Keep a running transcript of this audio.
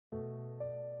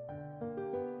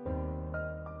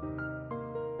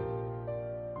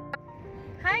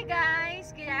Hi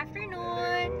guys! Good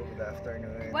afternoon! Hello, good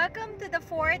afternoon. Welcome to the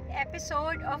 4th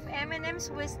episode of M&M's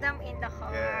Wisdom in the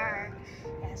Car.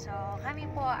 Yeah, so kami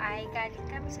po ay galing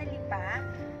kami sa Lipa.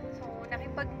 So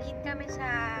nakipag-meet kami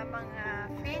sa mga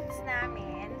friends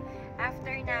namin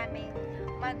after namin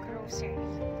mag-grocery.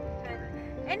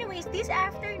 Anyways, this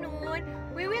afternoon,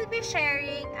 we will be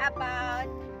sharing about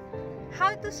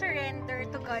how to surrender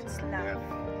to God's love.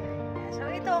 So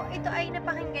ito ay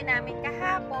napakinggan namin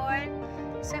kahapon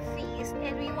sa feast,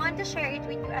 and we want to share it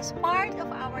with you as part of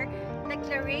our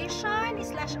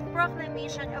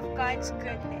declaration/proclamation of God's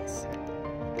goodness.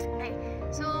 Okay.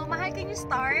 So, Mahal, can you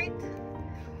start?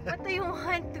 What do you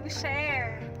want to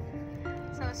share?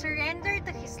 So, surrender to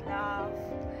His love.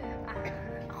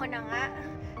 Ako na nga.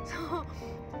 So,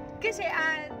 kasi,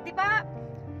 di ba,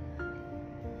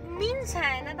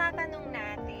 minsan, natatanong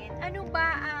natin, ano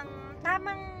ba ang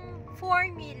tamang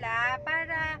formula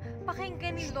para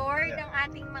pakinggan ni Lord ang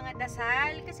ating mga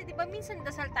dasal? Kasi di ba minsan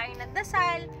dasal tayo ng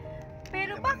dasal,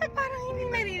 pero bakit parang hindi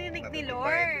naririnig ni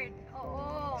Lord?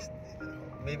 Oo.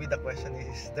 Maybe the question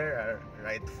is there a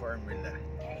right formula?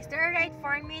 Is there a right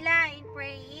formula in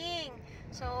praying?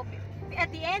 So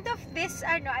at the end of this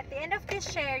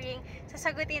sharing,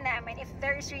 sasagutin namin if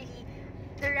there is really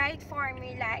the right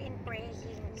formula in praying.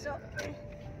 So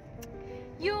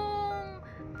yung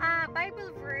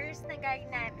Bible verse na guide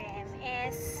natin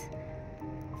is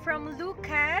from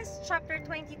Lucas chapter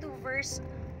 22 verse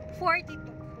 42.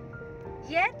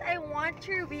 Yet I want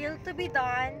your will to be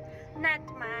done, not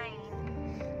mine.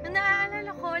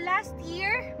 Naalala ko last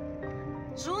year,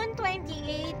 June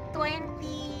 28,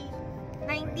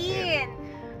 2019.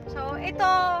 So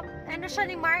ito, ano siya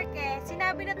ni Mark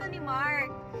sinabi na to ni Mark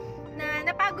na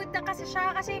napagod na kasi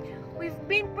siya kasi we've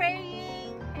been praying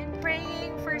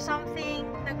for something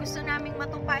na gusto naming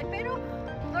matupad, pero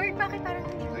Lord, bakit parang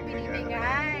hindi mo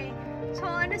binibigay? So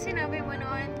ano sinabi mo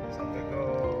noon? Sabi ko,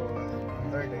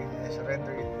 Lord, I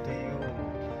surrender it to you.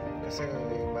 Kasi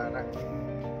parang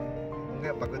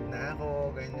pagod na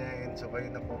ako, ganyan. So kayo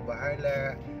na po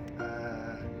bahala.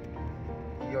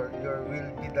 Your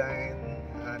will be done,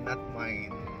 not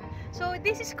mine. So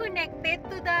this is connected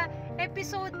to the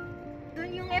episode,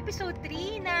 yung episode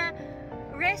 3 na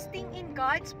resting in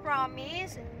God's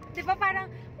promise. Diba parang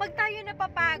pag tayo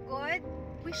napapagod,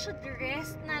 we should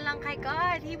rest na lang kay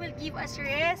God. He will give us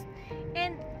rest.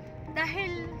 And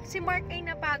dahil si Mark ay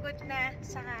napagod na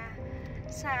sa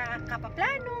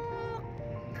kapaplano,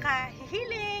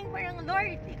 kahihiling, parang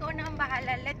Lord, ikaw na ang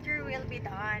bahala. Let your will be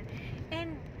done.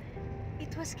 And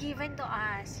it was given to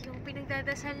us. Yung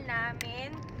pinagdadasal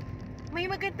namin, may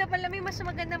mas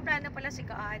magandang plano pala si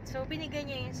God. So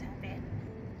binigyan niya yun sa atin.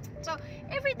 So,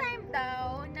 every time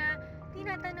daw na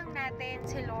tinatanong natin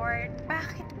si Lord,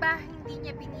 bakit ba hindi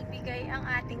niya binibigay ang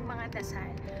ating mga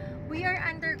dasal? We are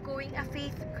undergoing a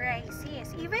faith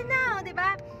crisis. Even now, di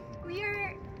ba?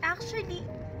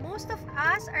 Most of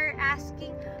us are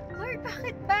asking, Lord,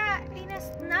 bakit ba? In a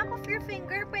snap of your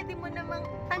finger, pwede mo namang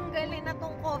tanggalin na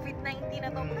tong COVID-19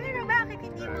 na to. Pero bakit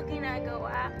hindi mo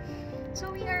ginagawa? So,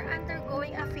 we are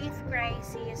undergoing a faith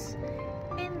crisis.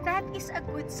 And that is a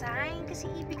good sign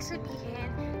kasi ibig sabihin,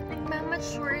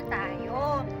 nagmamature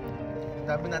tayo.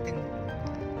 Sabi nating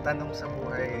tanong sa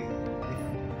buhay if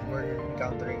we're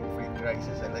encountering faith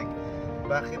crisis, like,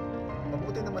 bakit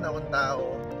mabuti naman akong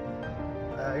tao?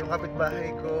 Yung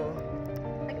kapitbahay ko,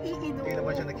 nag-iinom. Hindi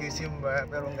naman siya nagsisimba,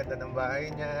 pero ang ganda ng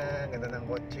bahay niya, ang ganda ng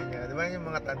kotse niya. Di ba yung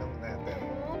mga tanong natin?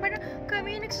 Oo, parang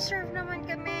kami, nagsiserve naman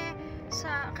kami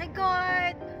kay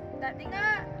God. Dati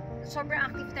nga, sobrang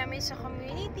active namin sa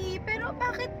community, pero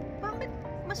bakit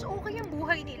mas okay ang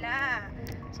buhay nila?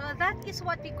 So that is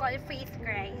what we call faith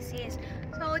crisis.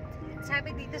 So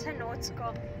sabi dito sa notes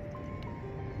ko,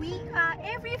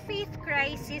 every faith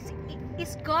crisis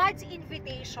is God's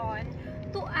invitation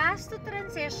to us to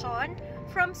transition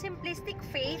from simplistic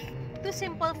faith to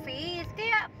simple faith.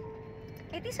 Kaya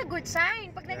it is a good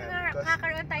sign pag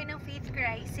nagkakaroon tayo ng faith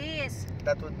crisis.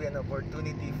 That would be an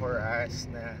opportunity for us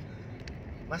na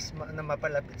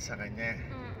mapalapit sa Kanya.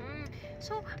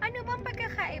 So, ano bang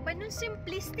pagkakaiba nung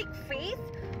simplistic faith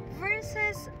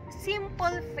versus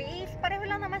simple faith? Pareho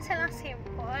lang naman silang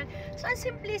simple. So, ang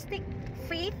simplistic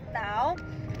faith daw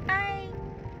ay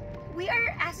we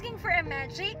are asking for a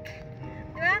magic.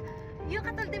 Diba? Yung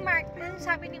katulad ni Mark,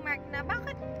 sabi ni Mark na,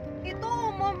 bakit ito,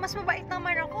 mas mabait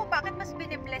naman ako, bakit mas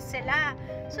binibless sila?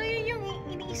 So, yun yung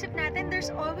iniisip natin, there's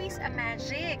always a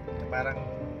magic. Parang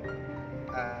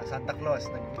Santa Claus,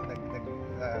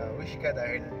 wish ka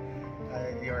dahil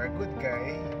you're a good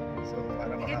guy, so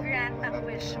para grant ang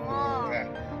wish mo.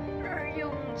 Or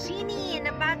yung genie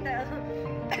in a bottle.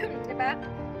 Diba?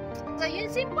 So,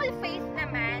 yung simple faith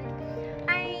naman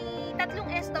ay tatlong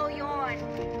S daw yun.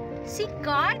 Seek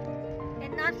God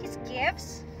and not His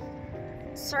gifts.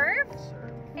 Serve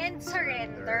and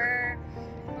surrender.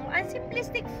 Ang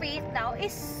simplistic faith daw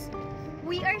is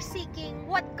we are seeking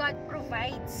what God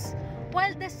provides.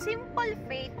 While the simple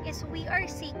faith is we are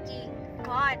seeking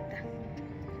God.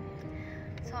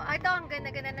 So, ito ang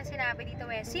ganda-ganda na sinabi dito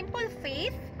eh. Simple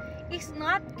faith is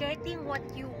not getting what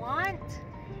you want,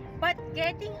 but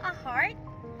getting a heart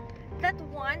that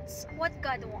wants what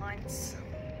God wants.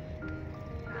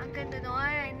 Ang ganda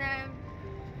nun na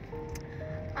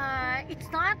it's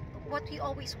not what we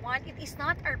always want, it is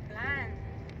not our plan,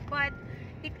 but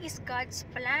it is God's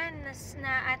plan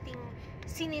na ating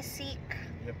sinisik.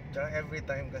 Yep. Tsaka every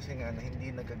time kasi nga na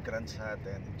hindi nag-grant sa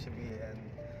atin, sabihin,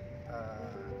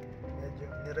 medyo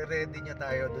nire-ready niya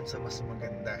tayo dun sa mas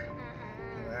maganda.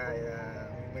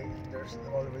 There's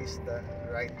always the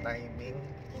right timing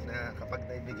na kapag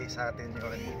naibigay sa atin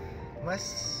yun, mas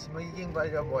magiging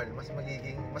valuable, mas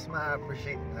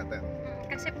ma-appreciate natin.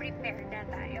 Kasi prepared na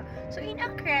tayo. So in a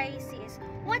crisis,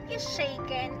 what is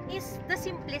shaken is the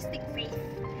simplistic faith.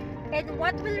 And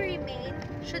what will remain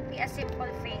should be a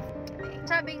simple faith.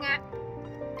 Sabi nga,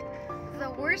 the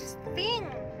worst thing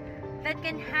that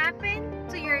can happen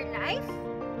to your life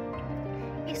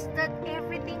is that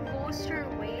everything goes your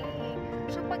way.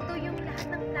 So pag daw yung lahat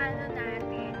ng plano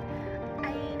natin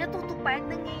ay natutupad,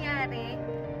 nangyayari,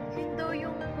 yun daw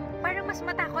yung parang mas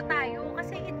matakot tayo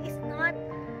kasi it is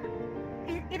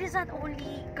not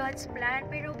only God's plan,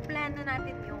 pero plano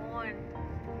natin yun.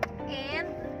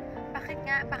 And bakit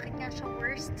nga siya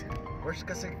worst? Worst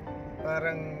kasi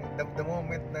parang the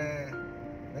moment na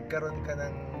nagkaroon ka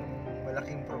ng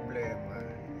malaking problema,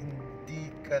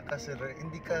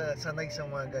 hindi ka sanay sa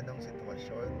mga ganong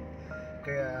sitwasyon.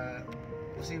 Kaya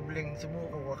posibleng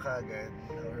sumuko ka kagad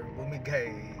or bumigay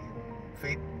yung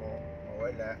faith mo,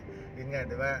 mawala. Yun nga,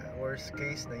 di ba? Worst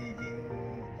case, nagiging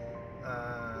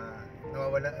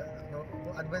nawawala,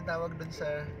 ano ba yung tawag dun sa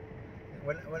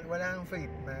wala ang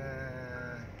faith na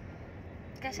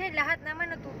kasi lahat naman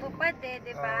natutupad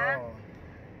di ba? Oh.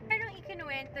 Pero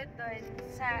ikinuwento doon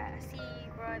sa si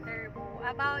Brother Bo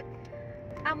about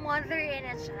a mother and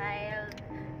a child.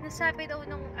 Nasabi daw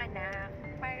nung anak,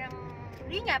 parang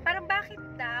bakit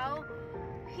daw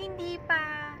hindi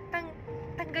pa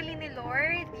tanggalin ni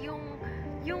Lord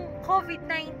yung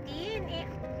COVID-19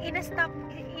 in a snap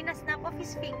of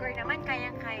his finger naman,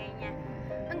 kayang-kaya niya.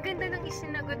 Ang ganda ng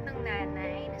isinagot ng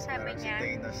nanay. Nasabi niya,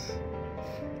 si Thanos.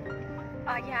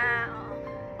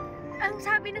 Ang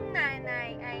sabi ng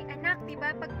nanay ay, anak, di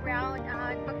ba pag brown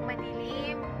out, pag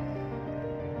madilim,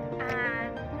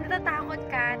 natatakot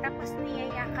ka, tapos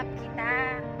niyayakap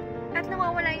kita, at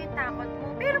nawawala yung takot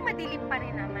mo, pero madilim pa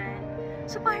rin naman.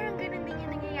 So parang ganun din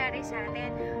yung nangyayari sa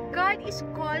atin. God is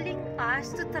calling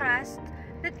us to trust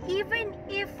that even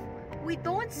if we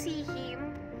don't see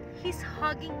Him, He's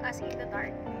hugging us in the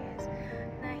darkness.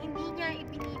 Na hindi niya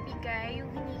ibinibigay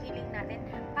yung hinihiling natin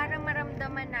para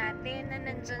maramdaman natin na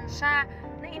nandyan siya,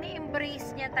 na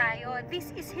ini-embrace niya tayo.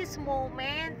 This is His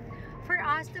moment for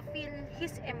us to feel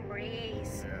His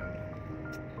embrace.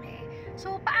 Okay.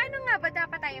 So, paano nga ba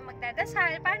dapat tayo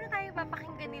magdadasal? Paano tayo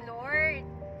papakinggan ni Lord?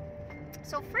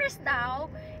 So, first daw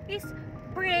is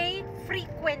pray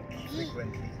frequently.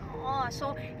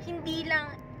 So, hindi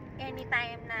lang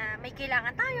anytime na may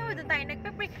kailangan tayo, doon tayo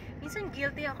nagpe-pray. Minsan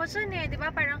guilty ako dyan di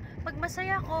ba? Parang pag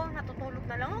masaya ako, natutulog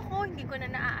na lang ako, hindi ko na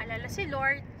naaalala si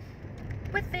Lord.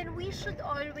 But then we should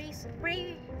always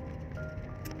pray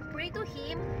to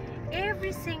Him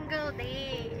every single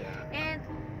day. And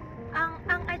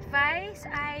ang advice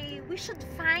ay we should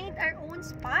find our own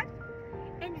spot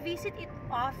and visit it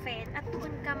often at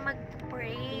doon ka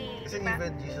mag-pray. Kasi diba?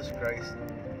 even Jesus Christ,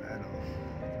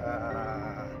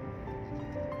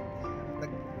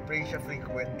 nag-pray siya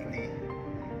frequently.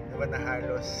 Diba na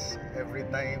halos every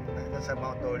time sa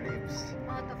Mount Olives,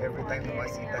 every time na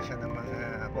makikita siya ng mga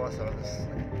apostles,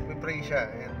 nag-pray siya.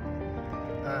 And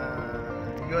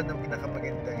yun ang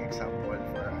pinakamagandang example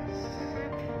for us.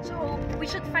 So, we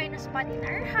should find a spot in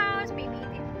our house, maybe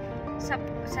sa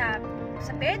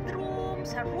bedroom,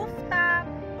 sa rooftop,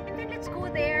 and then let's go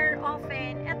there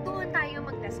often at doon tayo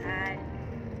magdasal.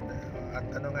 At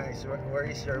ano nga where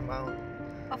is your Mount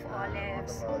of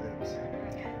Olives? Mount of Olives.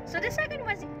 So the second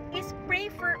one is pray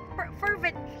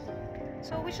fervently.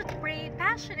 So we should pray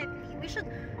passionately. We should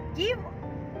give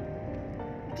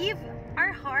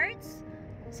our hearts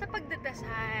sa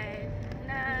pagdadasal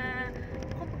na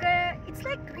kumbaga, it's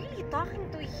like really talking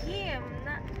to Him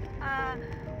na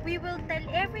we will tell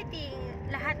everything,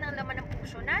 lahat ng laman ng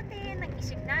puso natin, ng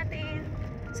isip natin,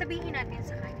 sabihin natin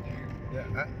sa Kanya. Yeah,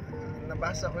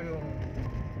 nabasa ko yung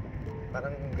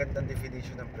parang gandang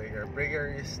definition ng prayer.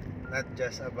 Prayer is not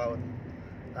just about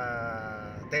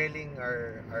telling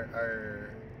our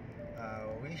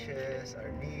wishes,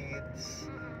 our needs,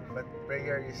 but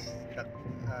prayer is the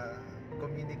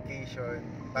communication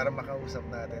para makausap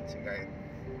natin si God.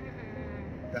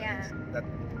 That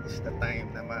is the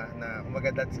time na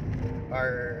kumaga that's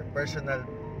our personal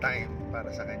time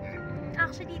para sa Kanya.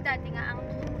 Actually, dati nga ang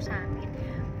turo sa amin,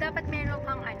 dapat meron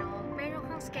kang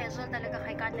schedule talaga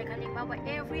kay God. Like halimbawa,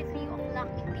 every 3 o'clock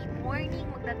in the morning,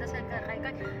 magdadasal ka kay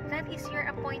God. That is your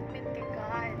appointment kay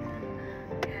God.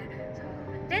 Yeah. So,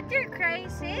 let your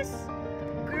crisis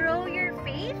grow your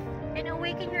faith and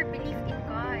awaken your belief in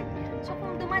God. So,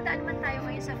 kung dumadaan man tayo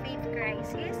ngayon sa faith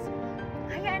crisis,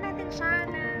 hayaan natin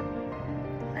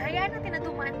na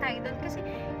dumaan tayo doon kasi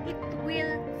it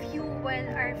will fuel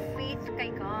our faith kay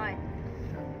God.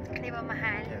 Di ba,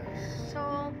 mahal? Yes.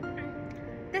 So,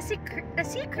 the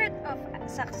secret of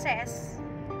success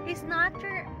is not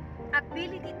your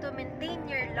ability to maintain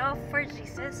your love for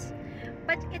Jesus,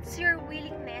 but it's your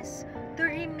willingness to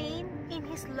remain in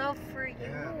His love for you.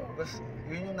 Yeah, because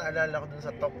yun yung naalala ko dun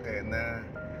sa talk na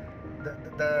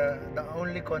the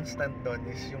only constant doon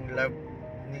is yung love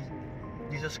ni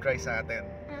Jesus Christ sa atin.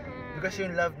 Because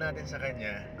yung love natin sa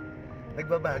Kanya,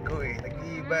 nagbabago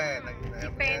nag-iiba.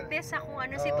 Depende sa kung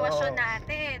anong sitwasyon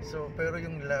natin. So, pero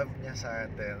yung love niya sa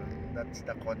atin, that's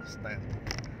the constant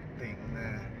thing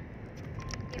na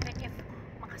even if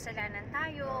makasalanan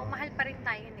tayo, mahal pa rin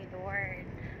tayo ni Lord.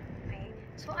 Okay?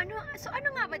 So ano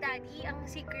nga ba, Daddy, ang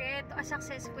secret to a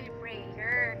successful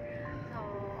prayer? So,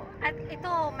 at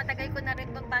ito, matagal ko na rin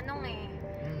itong tanong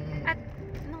At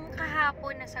nung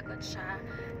kahapon nasagot siya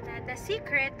na the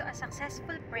secret to a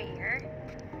successful prayer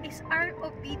is our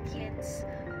obedience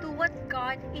to what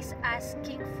God is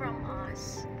asking from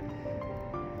us.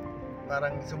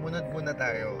 Parang sumunod muna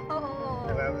tayo. Oo.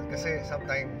 Diba? Kasi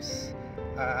sometimes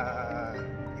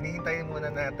hinihintay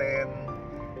muna natin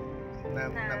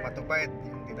na matupad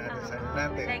yung dinadasal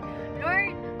natin. Like,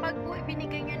 Lord, pag po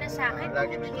ibinigay nyo na sa akin,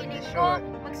 Lagi kung may hinihiling kondisyon.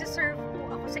 ko, magsaserve po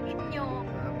ako sa inyo.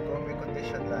 Kung may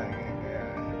condition lagi. Kaya,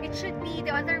 It should be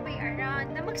the other way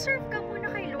around, na mag-serve ka muna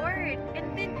kay Lord.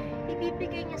 And then,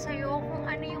 ibibigay niya sa'yo kung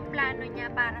ano yung plano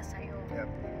niya para sa'yo. yep.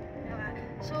 Diba?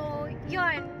 So,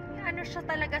 yun. Ano siya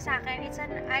talaga sa akin, it's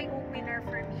an eye-opener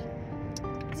for me.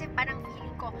 Kasi parang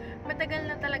feeling ko, matagal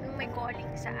na talagang may calling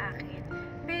sa akin.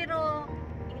 Pero,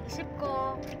 iniisip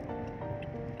ko,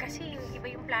 kasi iba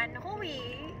yung plano ko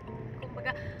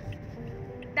Kumbaga,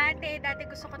 dati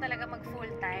gusto ko talaga mag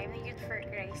full-time, Youth for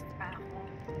Christ pa ako.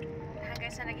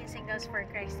 Hanggang sa naging Singles for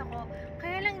Christ ako.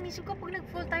 Kaya lang, inisip ko, pag nag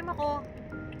full-time ako,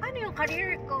 ano yung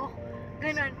career ko?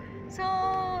 Ganon. So,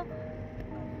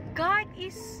 God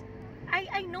is,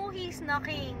 I know He's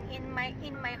knocking in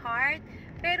my heart,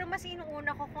 pero mas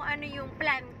inuuna ko kung ano yung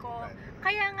plan ko.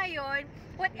 Kaya ngayon,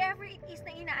 whatever it is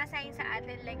na ina-assign sa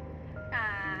atin, like,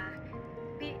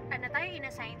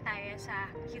 inassign tayo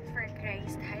sa Youth for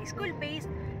Christ High School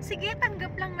based, sige,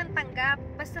 tanggap lang ng tanggap,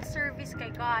 basta service kay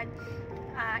God.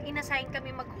 Inassign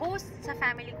kami mag-host sa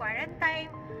family quarantine,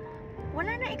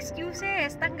 wala na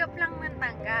excuses, tanggap lang ng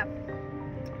tanggap.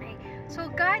 Okay? So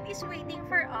God is waiting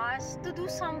for us to do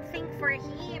something for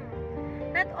Him,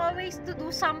 not always to do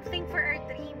something for our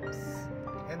dreams.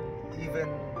 And even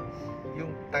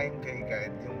yung time kay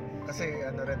God, kasi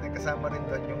kasama rin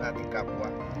doon yung ating kapwa.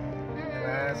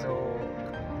 Diba? So,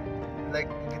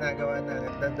 like ginagawa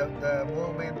natin, the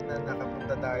moment na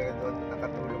nakapunta tayo doon,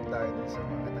 nakatulong tayo doon sa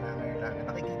mga nangangailangan,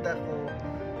 nakikita ko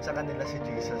sa kanila si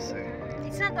Jesus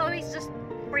It's not always just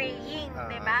praying,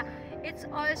 diba? It's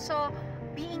also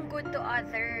being good to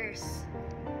others.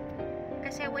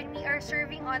 Kasi when we are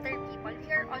serving other people, we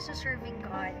are also serving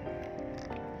God.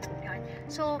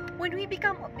 So, when we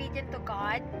become obedient to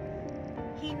God,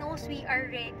 He knows we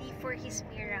are ready for His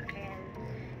miracle.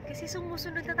 Kasi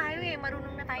sumusunod na tayo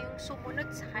marunong na tayong sumunod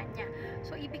sa Kanya.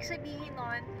 So, ibig sabihin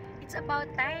nun, it's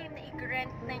about time na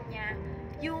i-grant na niya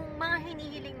yung mga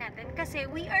hinihiling natin kasi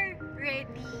we are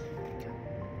ready.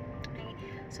 Okay?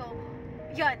 So,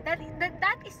 yun, that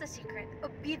is the secret.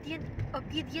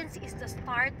 Obedience is the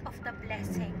start of the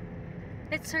blessing.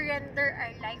 Let's surrender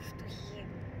our life to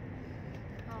Him.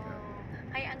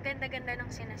 Kaya ang ganda-ganda ng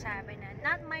sinasabi na,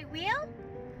 not my will,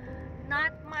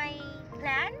 not my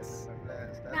plans,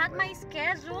 not my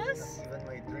schedules, not even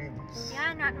my dreams.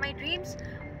 Yeah, not my dreams,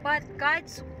 but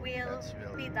God's will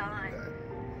be done.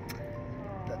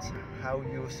 That's how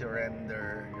you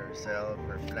surrender yourself,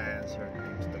 your plans, your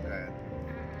dreams to God.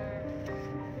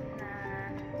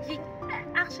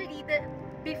 Actually,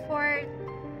 before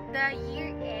the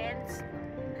year ends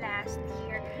last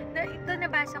year. Ito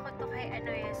nabasa ko to kay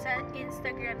sa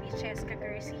Instagram ni Cheska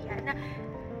Garcia na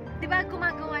 'di ba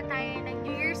gumagawa tayo ng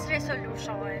New Year's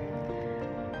resolution.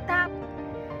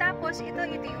 Tapos ito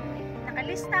yung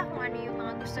nakalista kung ano yung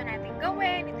mga gusto natin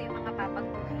gawin, ito yung mga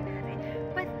papaguhin natin.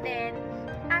 But then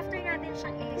after natin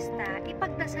siyang ilista,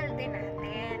 ipagdasal din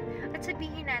natin at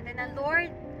sabihin natin na Lord,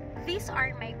 these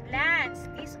are my plans,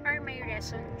 these are my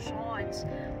resolutions.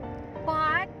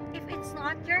 But if it's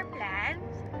not your plans,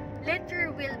 let your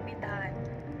will be done.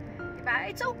 Diba?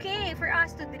 It's okay for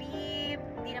us to dream.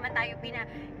 Hindi naman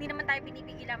tayo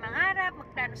pinipigil ang mangarap,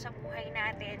 magplano sa buhay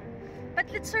natin. But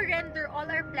let's surrender all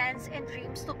our plans and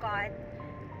dreams to God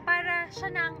para siya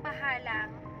na ang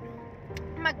bahalang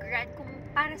mag-grant kung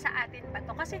para sa atin ba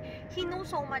to. Kasi He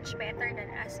knows so much better than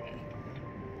us eh.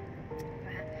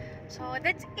 Diba? So,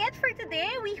 that's it for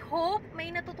today. We hope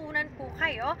may natutunan po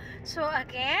kayo. So,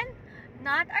 again,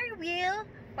 not our will,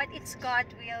 but it's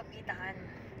God's will be done.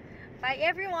 Bye,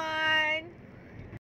 everyone!